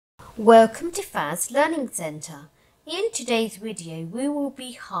Welcome to Faz Learning Centre. In today's video we will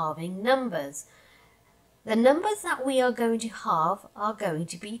be halving numbers. The numbers that we are going to halve are going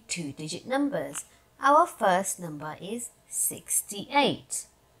to be two-digit numbers. Our first number is 68,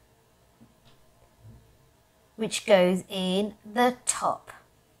 which goes in the top.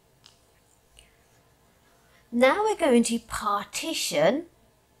 Now we're going to partition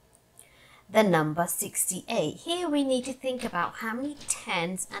the number 68. Here we need to think about how many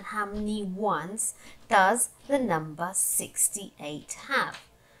tens and how many ones does the number 68 have.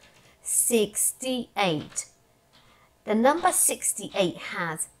 68. The number 68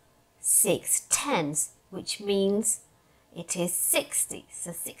 has 6 tens, which means it is 60.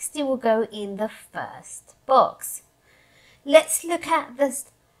 So 60 will go in the first box. Let's look at the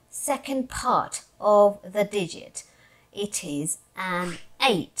second part of the digit. It is an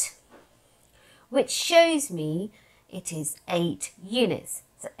 8. Which shows me it is 8 units.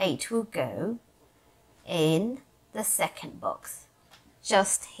 So 8 will go in the second box,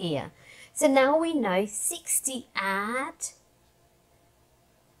 just here. So now we know 60 add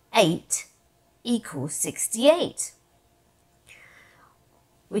 8 equals 68,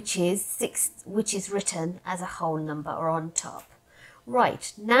 which is written as a whole number on top.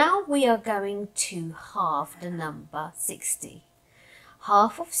 Right, now we are going to halve the number 60.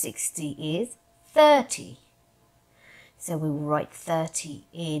 Half of 60 is 30. So we will write 30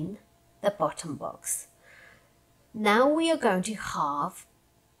 in the bottom box. Now we are going to halve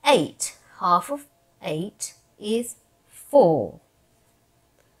 8. Half of 8 is 4.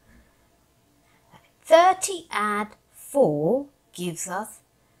 30 add 4 gives us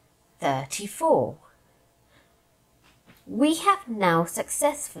 34. We have now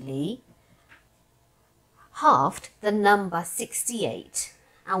successfully halved the number 68.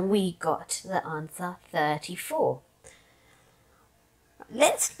 And we got the answer 34.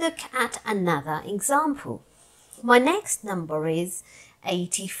 Let's look at another example. My next number is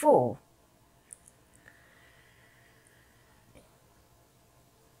 84.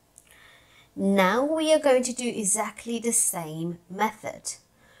 Now we are going to do exactly the same method.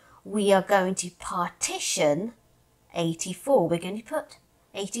 We are going to partition 84. We're going to put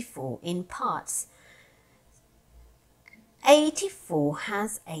 84 in parts. 84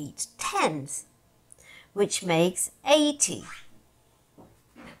 has 8 tens, which makes 80.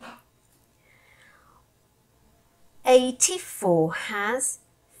 84 has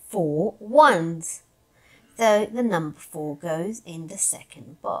 4 ones, so the number 4 goes in the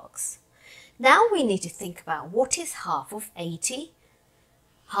second box. Now we need to think about what is half of 80.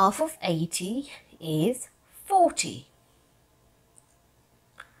 Half of 80 is 40.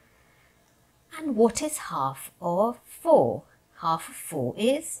 And what is half of 4? Half of 4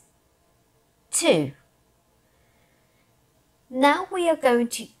 is 2. Now we are going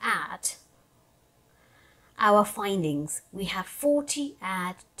to add our findings. We have 40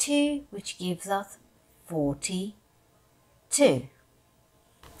 add 2, which gives us 42.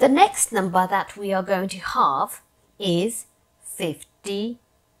 The next number that we are going to halve is 52.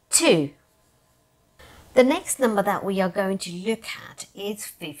 The next number that we are going to look at is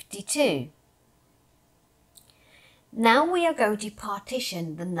 52. Now we are going to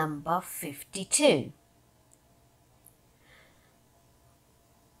partition the number 52.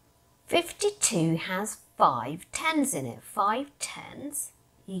 52 has 5 tens in it. 5 tens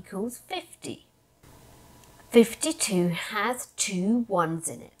equals 50. 52 has 2 ones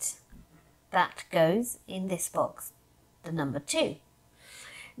in it. That goes in this box, the number 2.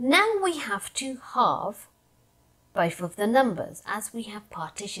 Now we have to halve both of the numbers. As we have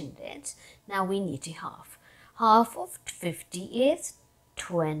partitioned it, now we need to halve. Half of 50 is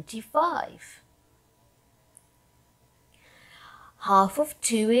 25. Half of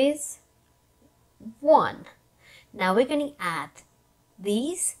 2 is 1. Now we're going to add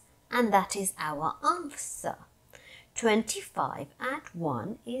these, and that is our answer. 25 add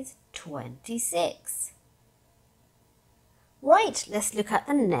 1 is 26. Right, let's look at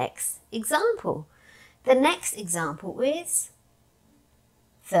the next example. The next example is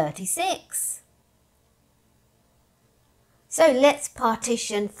 36. So let's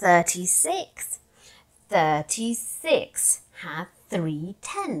partition 36. 36 has 3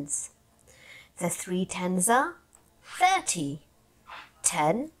 tens. The 3 tens are 30.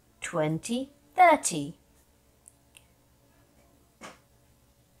 10, 20, 30.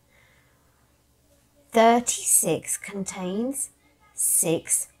 36 contains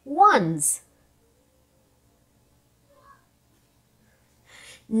 6 ones.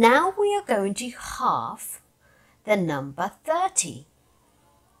 Now we are going to halve the number 30.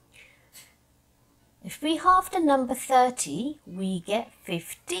 If we halve the number 30, we get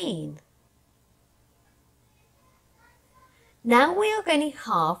 15. Now we are going to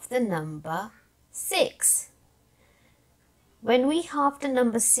halve the number 6. When we halve the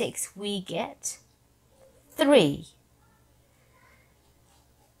number 6, we get 3.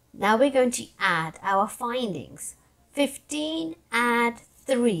 Now we're going to add our findings. 15 add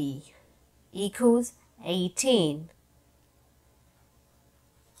 3 equals 18.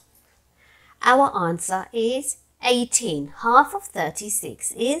 Our answer is 18. Half of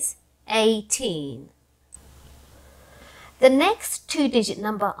 36 is 18. The next 2-digit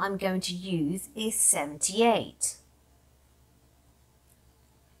number I'm going to use is 78.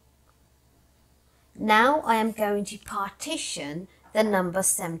 Now I am going to partition the number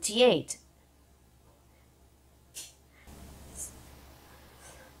 78.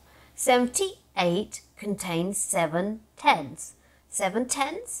 78 contains 7 tens. 7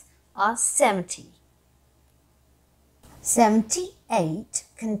 tens are 70. 78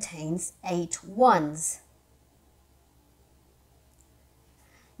 contains 8 ones.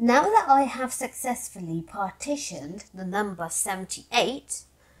 Now that I have successfully partitioned the number 78,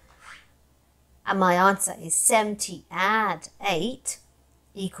 and my answer is 70 add 8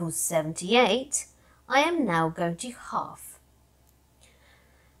 equals 78, I am now going to halve.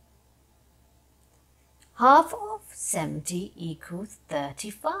 Half of 70 equals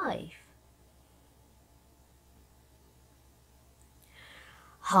 35.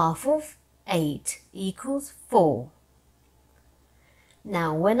 Half of 8 equals 4.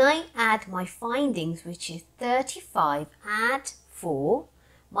 Now when I add my findings, which is 35 add 4,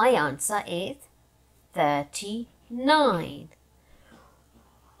 my answer is 39.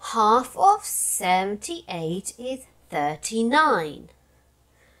 Half of 78 is 39.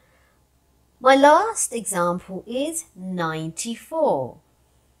 My last example is 94.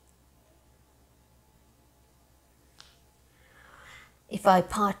 If I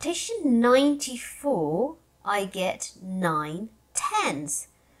partition 94, I get 9 tens,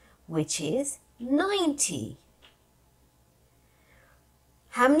 which is 90.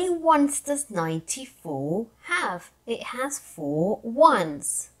 How many ones does 94 have? It has 4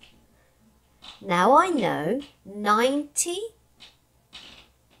 ones. Now I know 90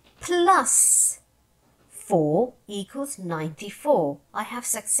 plus 4 equals 94. I have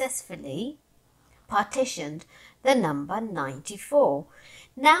successfully partitioned the number 94.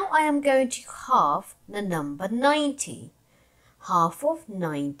 Now I am going to halve the number 90. Half of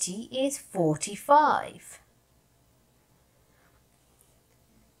 90 is 45.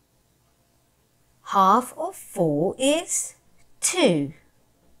 Half of 4 is 2.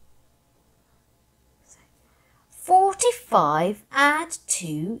 45 add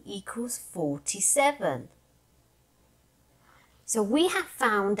 2 equals 47. So we have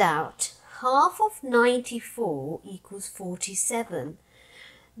found out half of 94 equals 47.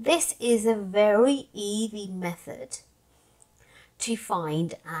 This is a very easy method to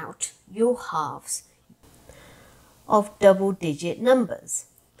find out your halves of double-digit numbers.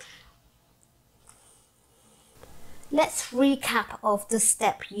 Let's recap of the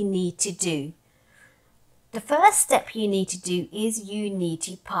step you need to do. The first step you need to do is you need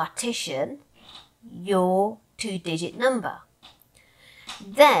to partition your 2-digit number.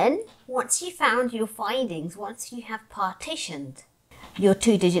 Then, once you found your findings, once you have partitioned your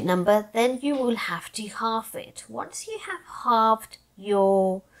 2-digit number, then you will have to halve it. Once you have halved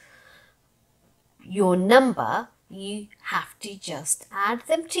your number, you have to just add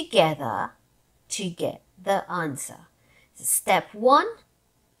them together to get the answer. So step 1,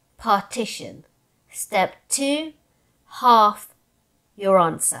 partition. Step 2, halve your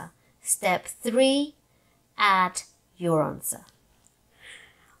answer. Step 3, add your answer.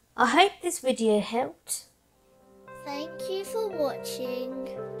 I hope this video helped. Thank you for watching.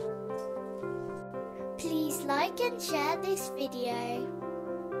 Please like and share this video.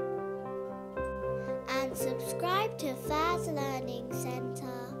 And subscribe to Faz Learning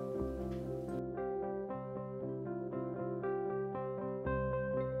Centre.